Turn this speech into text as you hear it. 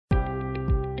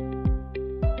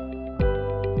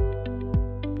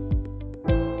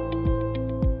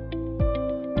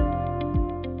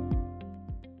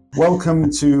Welcome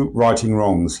to Righting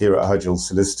Wrongs here at Hudgell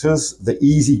Solicitors, the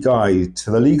easy guide to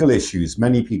the legal issues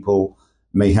many people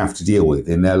may have to deal with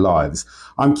in their lives.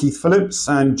 I'm Keith Phillips,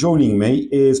 and joining me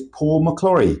is Paul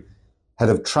McClorry, Head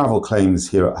of Travel Claims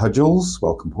here at Hudgell's.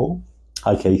 Welcome, Paul.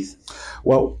 Hi, Keith.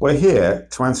 Well, we're here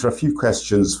to answer a few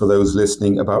questions for those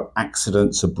listening about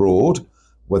accidents abroad,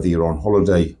 whether you're on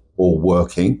holiday or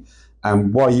working,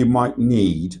 and why you might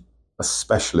need a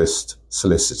specialist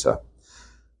solicitor.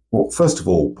 Well, first of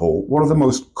all, Paul, what are the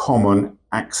most common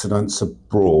accidents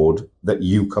abroad that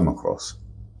you come across?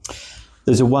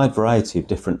 There's a wide variety of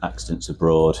different accidents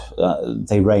abroad.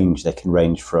 They can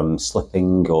range from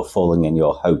slipping or falling in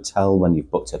your hotel when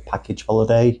you've booked a package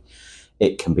holiday.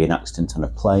 It can be an accident on a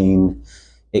plane.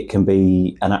 It can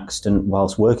be an accident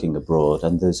whilst working abroad.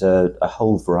 And there's a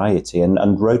whole variety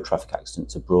and road traffic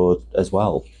accidents abroad as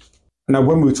well. Now,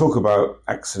 when we talk about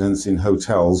accidents in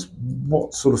hotels,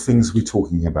 what sort of things are we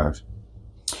talking about?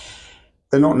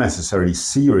 They're not necessarily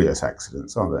serious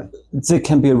accidents, are they? There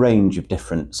can be a range of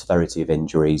different severity of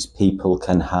injuries. People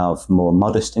can have more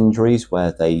modest injuries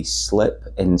where they slip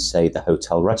in, say, the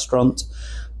hotel restaurant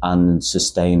and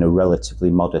sustain a relatively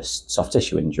modest soft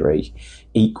tissue injury.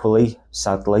 Equally,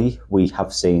 sadly, we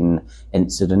have seen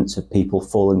incidents of people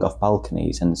falling off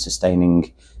balconies and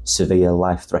sustaining severe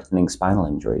life-threatening spinal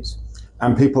injuries.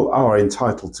 And people are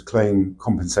entitled to claim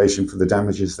compensation for the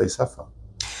damages they suffer?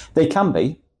 They can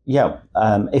be, yeah,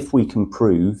 if we can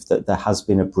prove that there has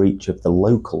been a breach of the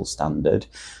local standard,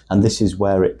 and this is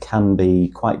where it can be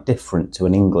quite different to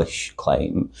an English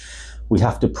claim. We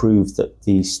have to prove that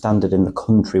the standard in the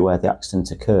country where the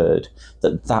accident occurred,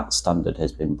 that standard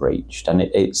has been breached, and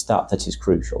it's that is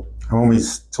crucial. And when we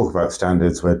talk about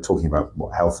standards, we're talking about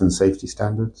what, health and safety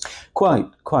standards? Quite.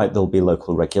 There'll be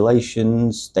local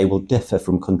regulations. They will differ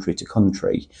from country to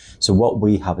country. So what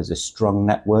we have is a strong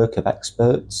network of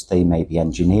experts. They may be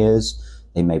engineers,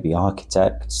 they may be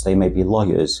architects, they may be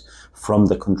lawyers from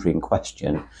the country in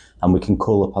question, and we can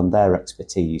call upon their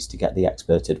expertise to get the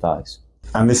expert advice.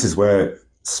 And this is where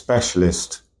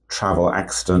specialist travel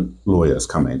accident lawyers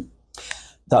come in.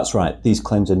 That's right. These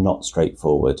claims are not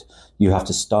straightforward. You have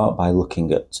to start by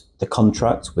looking at the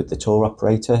contract with the tour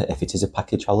operator if it is a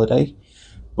package holiday,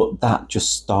 but that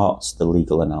just starts the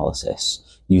legal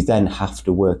analysis. You then have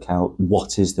to work out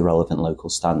what is the relevant local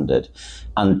standard,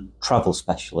 and travel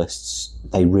specialists,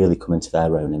 they really come into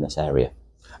their own in this area.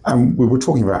 And we were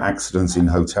talking about accidents in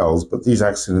hotels, but these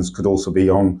accidents could also be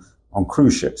on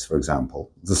cruise ships, for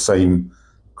example. The same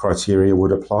criteria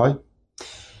would apply?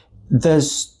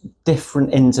 There's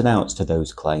different ins and outs to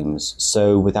those claims.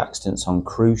 So with accidents on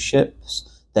cruise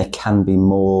ships, there can be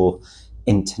more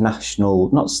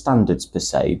international, not standards per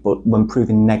se, but when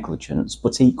proving negligence,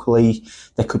 but equally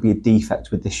there could be a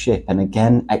defect with the ship. And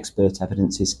again, expert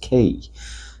evidence is key.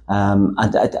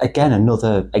 And again,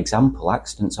 another example,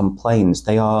 accidents on planes,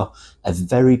 they are a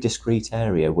very discrete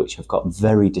area which have got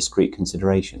very discrete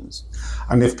considerations.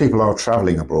 And if people are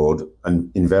travelling abroad, and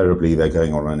invariably they're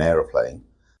going on an aeroplane,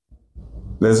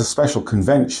 there's a special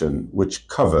convention which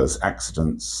covers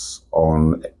accidents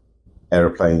on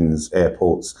aeroplanes,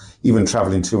 airports, even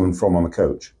travelling to and from on the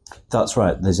coach. That's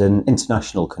right. There's an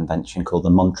international convention called the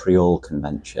Montreal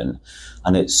Convention,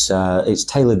 and it's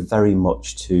tailored very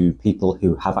much to people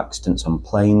who have accidents on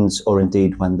planes, or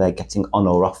indeed when they're getting on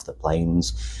or off the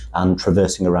planes and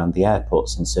traversing around the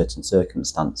airports in certain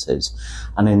circumstances.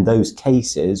 And in those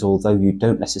cases, although you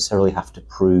don't necessarily have to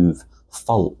prove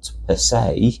fault per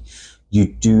se, you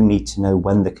do need to know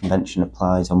when the convention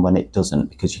applies and when it doesn't,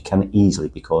 because you can easily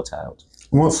be caught out.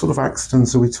 And what sort of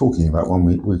accidents are we talking about when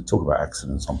we talk about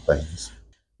accidents on planes?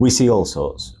 We see all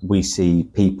sorts. We see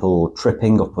people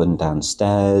tripping up and down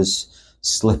stairs,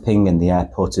 slipping in the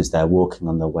airport as they're walking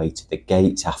on their way to the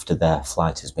gate after their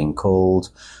flight has been called.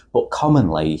 But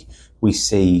commonly, we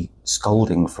see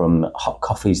scolding from hot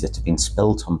coffees that have been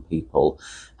spilt on people.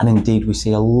 And indeed, we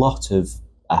see a lot of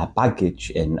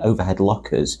baggage in overhead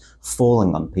lockers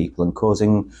falling on people and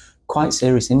causing quite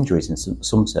serious injuries in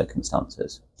some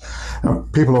circumstances. Now,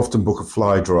 people often book a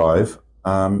fly drive,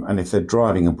 and if they're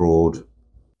driving abroad,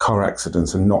 car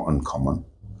accidents are not uncommon.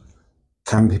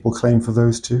 Can people claim for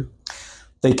those too?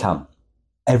 They can.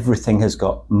 Everything has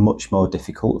got much more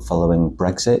difficult following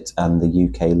Brexit and the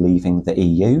UK leaving the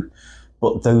EU,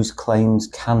 but those claims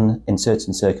can, in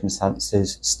certain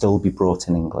circumstances, still be brought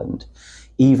in England.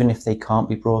 Even if they can't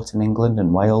be brought in England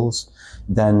and Wales,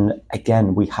 then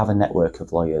again, we have a network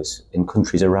of lawyers in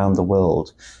countries around the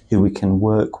world who we can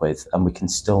work with, and we can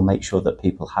still make sure that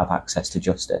people have access to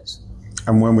justice.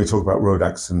 And when we talk about road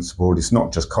accidents abroad, it's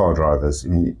not just car drivers. I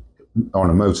mean, on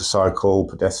a motorcycle,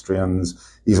 pedestrians,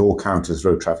 these all count as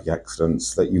road traffic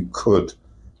accidents that you could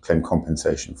claim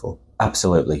compensation for?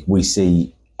 Absolutely. We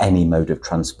see any mode of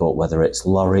transport, whether it's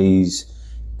lorries,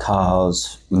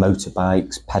 cars,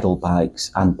 motorbikes, pedal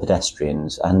bikes and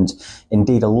pedestrians. And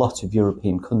indeed, a lot of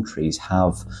European countries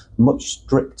have much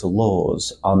stricter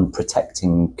laws on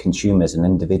protecting consumers and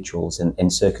individuals in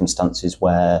circumstances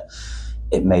where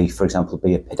it may, for example,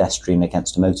 be a pedestrian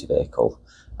against a motor vehicle.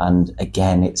 And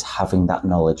again, it's having that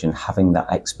knowledge and having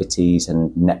that expertise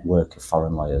and network of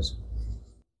foreign lawyers.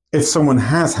 If someone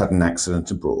has had an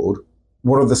accident abroad,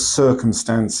 what are the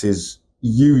circumstances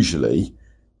usually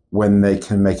when they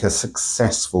can make a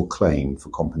successful claim for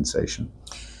compensation?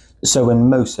 So in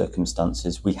most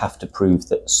circumstances, we have to prove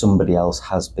that somebody else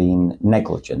has been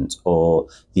negligent or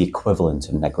the equivalent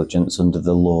of negligence under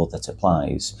the law that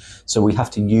applies. So we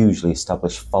have to usually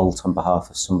establish fault on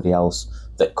behalf of somebody else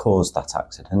that caused that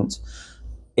accident.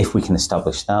 If we can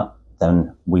establish that,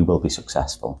 then we will be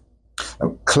successful.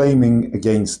 Now, claiming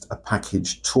against a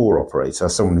package tour operator,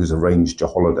 someone who's arranged your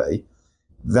holiday,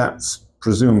 that's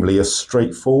presumably a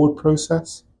straightforward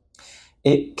process?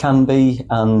 It can be,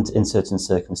 and in certain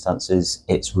circumstances,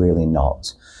 it's really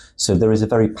not. So there is a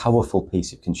very powerful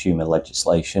piece of consumer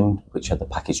legislation, which are the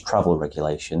package travel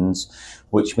regulations,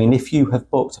 which mean if you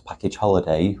have booked a package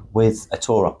holiday with a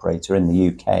tour operator in the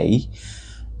UK,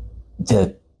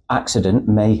 the accident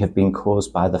may have been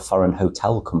caused by the foreign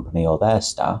hotel company or their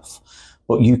staff,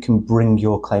 but you can bring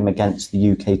your claim against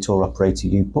the UK tour operator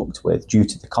you booked with due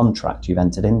to the contract you've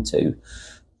entered into.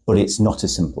 But it's not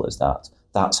as simple as that.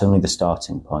 That's only the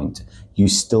starting point. You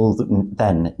still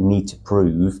then need to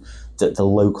prove that the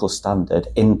local standard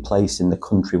in place in the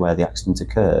country where the accident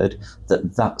occurred,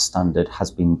 that standard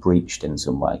has been breached in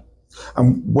some way.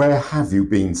 And where have you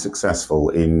been successful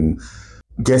in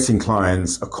getting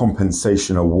clients a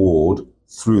compensation award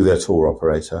through their tour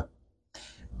operator?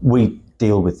 We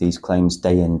deal with these claims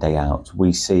day in, day out.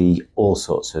 We see all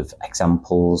sorts of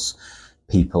examples,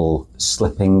 people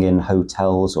slipping in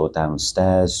hotels or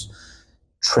downstairs,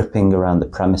 tripping around the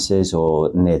premises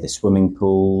or near the swimming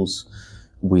pools.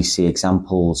 We see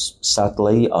examples,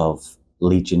 sadly, of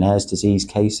Legionnaire's disease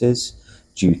cases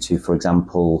due to, for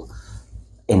example,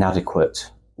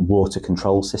 inadequate water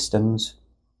control systems.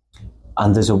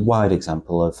 And there's a wide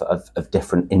example of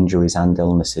different injuries and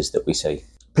illnesses that we see.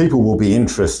 People will be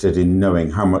interested in knowing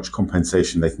how much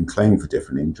compensation they can claim for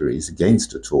different injuries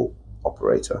against a tour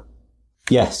operator.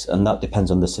 Yes, and that depends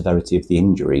on the severity of the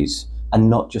injuries, and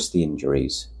not just the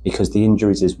injuries, because the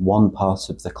injuries is one part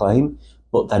of the claim,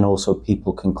 but then also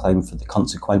people can claim for the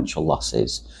consequential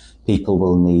losses. People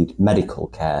will need medical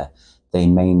care. They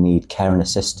may need care and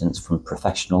assistance from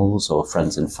professionals or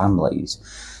friends and families.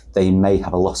 They may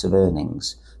have a loss of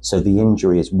earnings. So the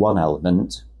injury is one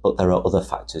element, but there are other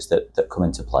factors that come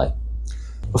into play.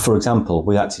 For example,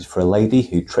 we acted for a lady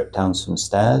who tripped down some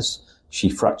stairs. She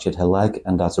fractured her leg,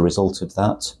 and as a result of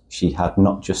that, she had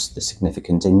not just the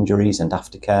significant injuries and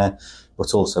aftercare,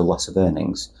 but also loss of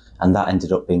earnings. And that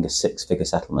ended up being a 6-figure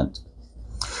settlement.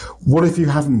 What if you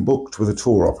haven't booked with a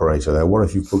tour operator there? What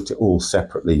if you've booked it all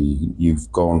separately?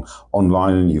 You've gone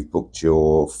online and you've booked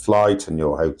your flight and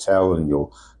your hotel and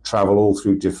your travel all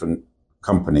through different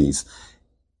companies.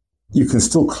 You can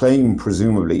still claim,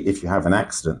 presumably, if you have an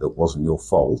accident that wasn't your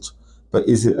fault, but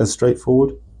is it as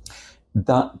straightforward?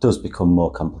 That does become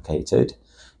more complicated.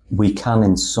 We can,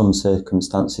 in some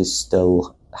circumstances,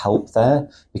 still help there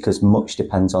because much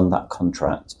depends on that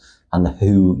contract and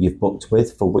who you've booked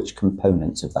with for which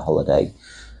components of the holiday.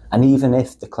 And even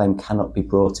if the claim cannot be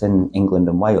brought in England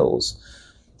and Wales,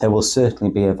 there will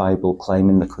certainly be a viable claim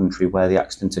in the country where the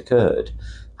accident occurred.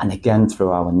 And again,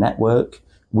 through our network,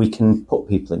 we can put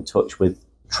people in touch with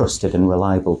trusted and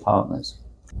reliable partners.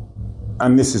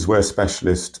 And this is where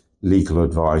specialist legal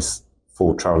advice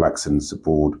for travel accidents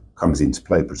abroad comes into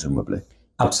play, presumably.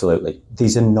 Absolutely.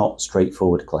 These are not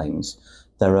straightforward claims.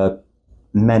 There are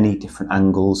many different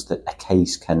angles that a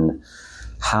case can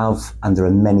have, and there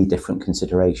are many different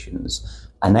considerations.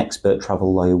 An expert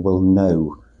travel lawyer will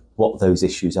know what those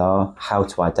issues are, how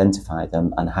to identify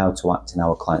them, and how to act in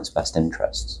our client's best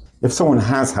interests. If someone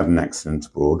has had an accident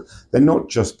abroad, they're not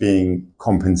just being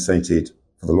compensated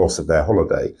for the loss of their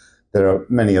holiday. There are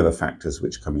many other factors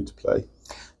which come into play.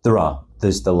 There are.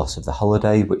 There's the loss of the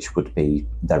holiday, which would be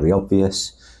very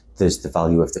obvious. There's the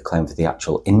value of the claim for the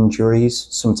actual injuries.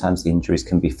 Sometimes the injuries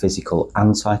can be physical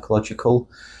and psychological.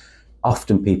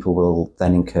 Often people will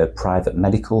then incur private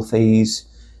medical fees.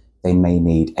 They may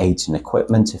need aids and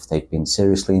equipment if they've been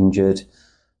seriously injured.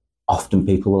 Often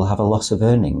people will have a loss of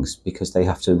earnings because they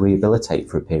have to rehabilitate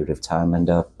for a period of time and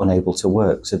are unable to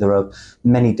work. So there are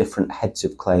many different heads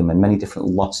of claim and many different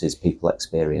losses people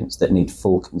experience that need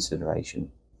full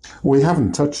consideration. We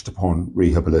haven't touched upon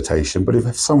rehabilitation, but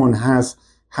if someone has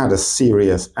had a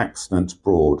serious accident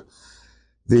abroad,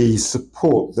 the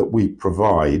support that we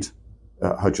provide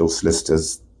at Hudgell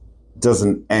Solicitors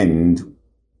doesn't end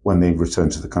when they return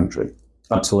to the country.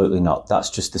 Absolutely not. That's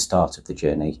just the start of the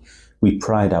journey. We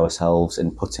pride ourselves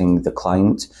in putting the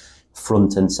client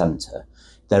front and centre.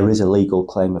 There is a legal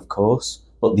claim, of course,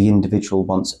 but the individual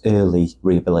wants early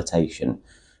rehabilitation.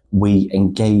 We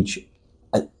engage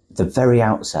at the very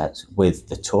outset with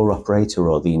the tour operator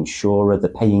or the insurer, the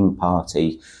paying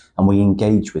party, and we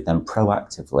engage with them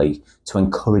proactively to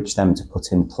encourage them to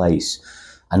put in place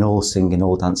an all singing,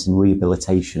 all dancing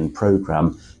rehabilitation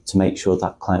programme to make sure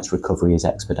that client's recovery is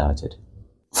expedited.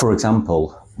 For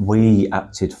example, we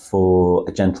acted for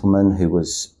a gentleman who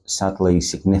was sadly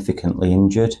significantly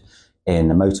injured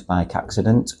in a motorbike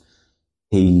accident.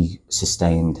 He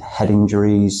sustained head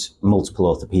injuries,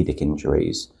 multiple orthopaedic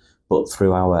injuries, but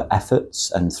through our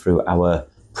efforts and through our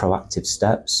proactive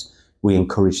steps, we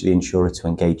encouraged the insurer to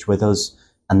engage with us,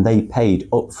 and they paid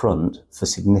upfront for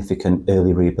significant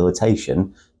early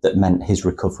rehabilitation that meant his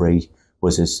recovery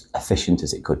was as efficient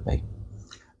as it could be.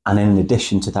 And in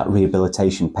addition to that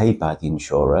rehabilitation paid by the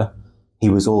insurer, he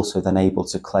was also then able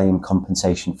to claim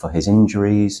compensation for his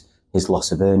injuries, his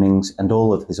loss of earnings, and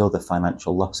all of his other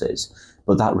financial losses.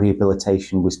 But that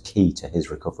rehabilitation was key to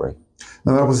his recovery.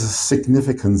 Now, that was a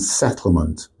significant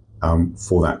settlement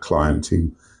for that client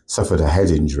who suffered a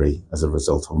head injury as a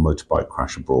result of a motorbike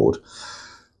crash abroad.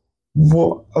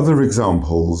 What other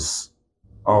examples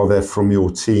are there from your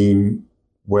team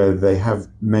where they have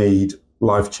made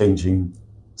life-changing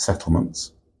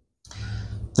settlements?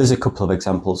 There's a couple of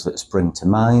examples that spring to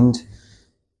mind.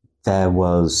 There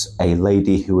was a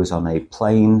lady who was on a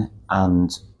plane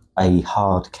and a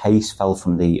hard case fell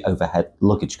from the overhead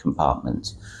luggage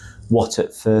compartment. What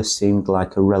at first seemed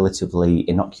like a relatively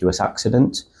innocuous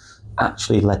accident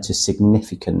actually led to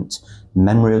significant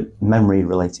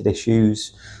memory-related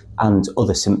issues and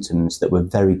other symptoms that were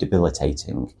very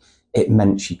debilitating. It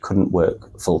meant she couldn't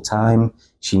work full-time.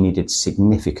 She needed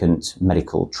significant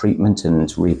medical treatment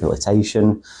and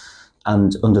rehabilitation.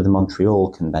 And under the Montreal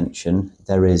Convention,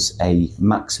 there is a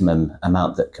maximum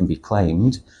amount that can be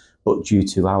claimed, but due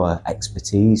to our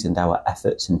expertise and our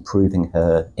efforts in proving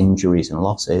her injuries and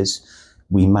losses,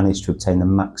 we managed to obtain a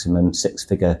maximum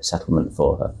six-figure settlement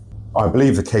for her. I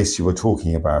believe the case you were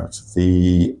talking about,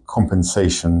 the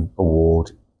compensation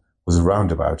award was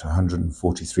around about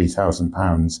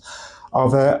 £143,000.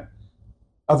 Are there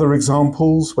other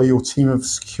examples where your team have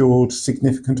secured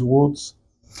significant awards?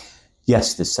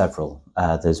 Yes, there's several.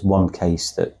 There's one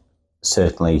case that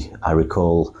certainly I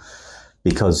recall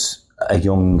because a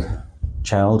young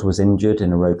child was injured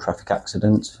in a road traffic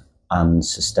accident and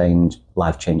sustained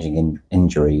life-changing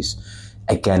injuries.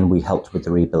 Again, we helped with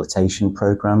the rehabilitation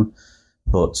programme,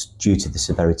 but due to the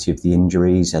severity of the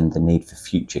injuries and the need for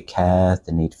future care,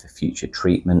 the need for future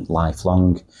treatment,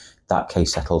 lifelong, that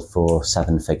case settled for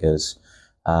seven figures,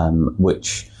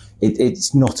 which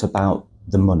it's not about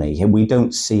the money. We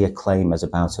don't see a claim as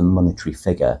about a monetary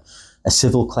figure. A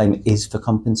civil claim is for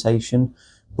compensation,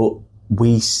 but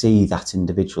we see that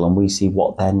individual and we see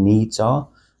what their needs are,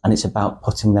 and it's about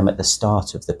putting them at the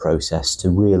start of the process to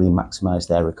really maximise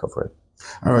their recovery.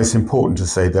 Oh, it's important to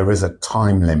say there is a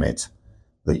time limit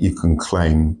that you can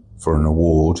claim for an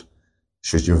award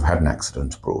should you have had an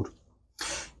accident abroad.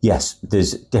 Yes,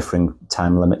 there's differing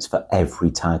time limits for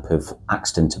every type of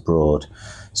accident abroad.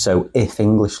 So if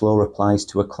English law applies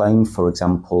to a claim, for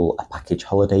example, a package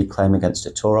holiday claim against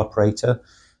a tour operator,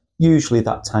 usually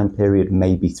that time period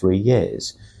may be 3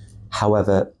 years.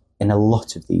 However, in a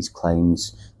lot of these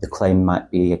claims, the claim might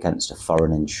be against a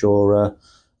foreign insurer,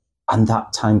 and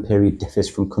that time period differs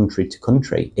from country to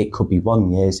country. It could be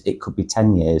 1 year, it could be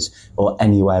 10 years, or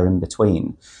anywhere in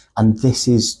between. And this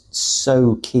is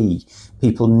so key.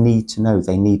 People need to know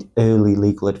they need early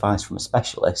legal advice from a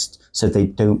specialist so they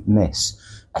don't miss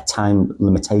a time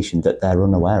limitation that they're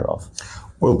unaware of.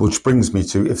 Well, which brings me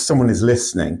to, if someone is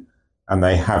listening and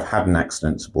they have had an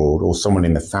accident abroad, or someone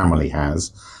in the family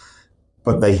has,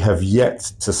 but they have yet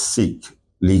to seek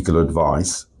legal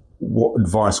advice, what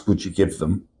advice would you give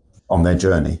them on their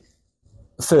journey?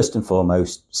 First and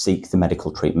foremost, seek the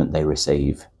medical treatment they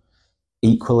receive.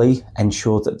 Equally,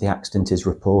 ensure that the accident is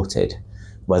reported,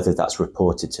 whether that's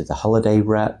reported to the holiday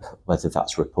rep, whether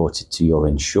that's reported to your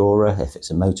insurer if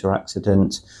it's a motor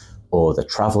accident, or the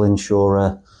travel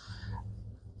insurer.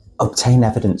 Obtain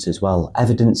evidence as well.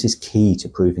 Evidence is key to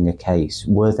proving a case.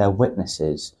 Were there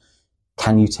witnesses?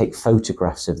 Can you take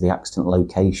photographs of the accident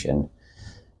location?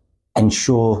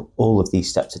 Ensure all of these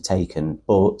steps are taken,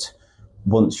 but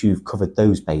once you've covered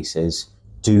those bases,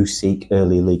 do seek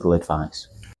early legal advice.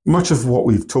 Much of what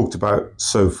we've talked about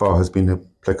so far has been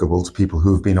applicable to people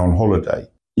who have been on holiday.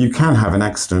 You can have an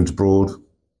accident abroad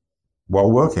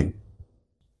while working.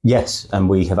 Yes, and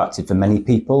we have acted for many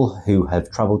people who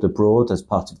have travelled abroad as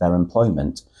part of their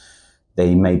employment.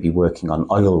 They may be working on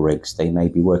oil rigs, they may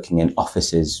be working in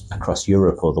offices across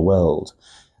Europe or the world.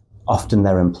 Often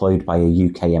they're employed by a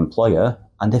UK employer,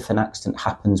 and if an accident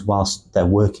happens whilst they're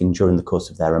working during the course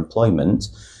of their employment,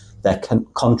 their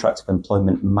contract of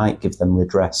employment might give them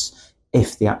redress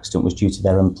if the accident was due to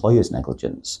their employer's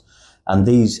negligence. And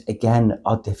these, again,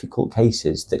 are difficult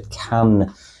cases that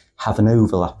can have an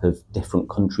overlap of different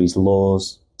countries'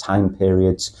 laws, time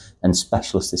periods, and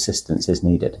specialist assistance is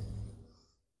needed.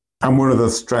 And one of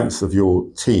the strengths of your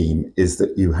team is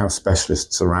that you have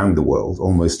specialists around the world,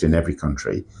 almost in every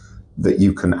country, that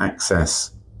you can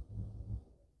access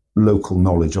local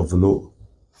knowledge of the law.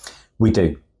 We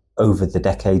do. Over the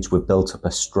decades, we've built up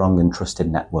a strong and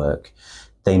trusted network.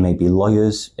 They may be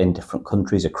lawyers in different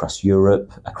countries across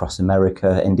Europe, across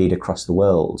America, indeed across the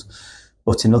world.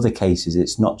 But in other cases,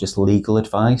 it's not just legal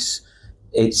advice,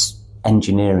 it's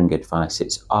engineering advice,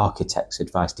 it's architect's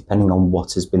advice, depending on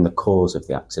what has been the cause of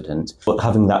the accident. But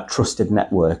having that trusted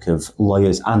network of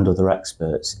lawyers and other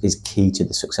experts is key to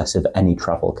the success of any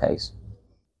travel case.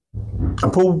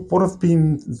 And Paul, what have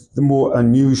been the more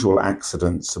unusual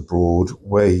accidents abroad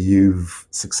where you've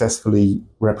successfully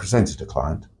represented a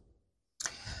client?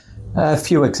 A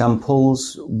few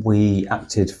examples. We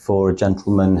acted for a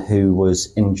gentleman who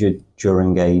was injured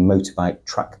during a motorbike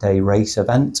track day race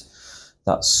event.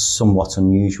 That's somewhat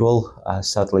unusual.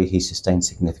 Sadly, he sustained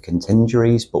significant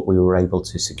injuries, but we were able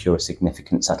to secure a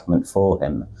significant settlement for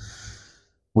him.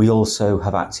 We also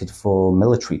have acted for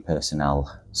military personnel.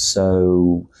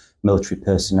 So military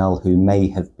personnel who may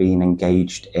have been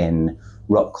engaged in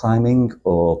rock climbing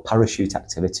or parachute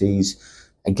activities,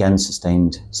 again,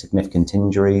 sustained significant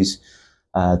injuries.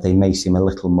 They may seem a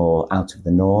little more out of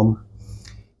the norm.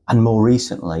 And more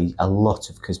recently, a lot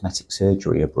of cosmetic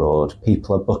surgery abroad.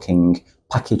 People are booking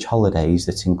package holidays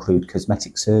that include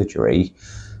cosmetic surgery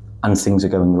and things are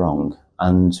going wrong.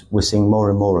 And we're seeing more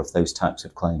and more of those types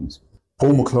of claims.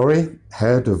 Paul McClorry,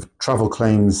 Head of Travel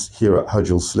Claims here at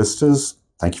Hudgell Solicitors.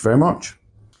 Thank you very much.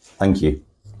 Thank you.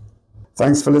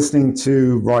 Thanks for listening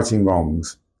to Righting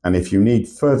Wrongs. And if you need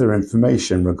further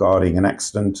information regarding an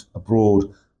accident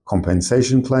abroad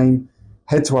compensation claim,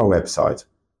 head to our website,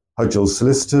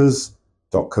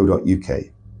 hudgellsolicitors.co.uk.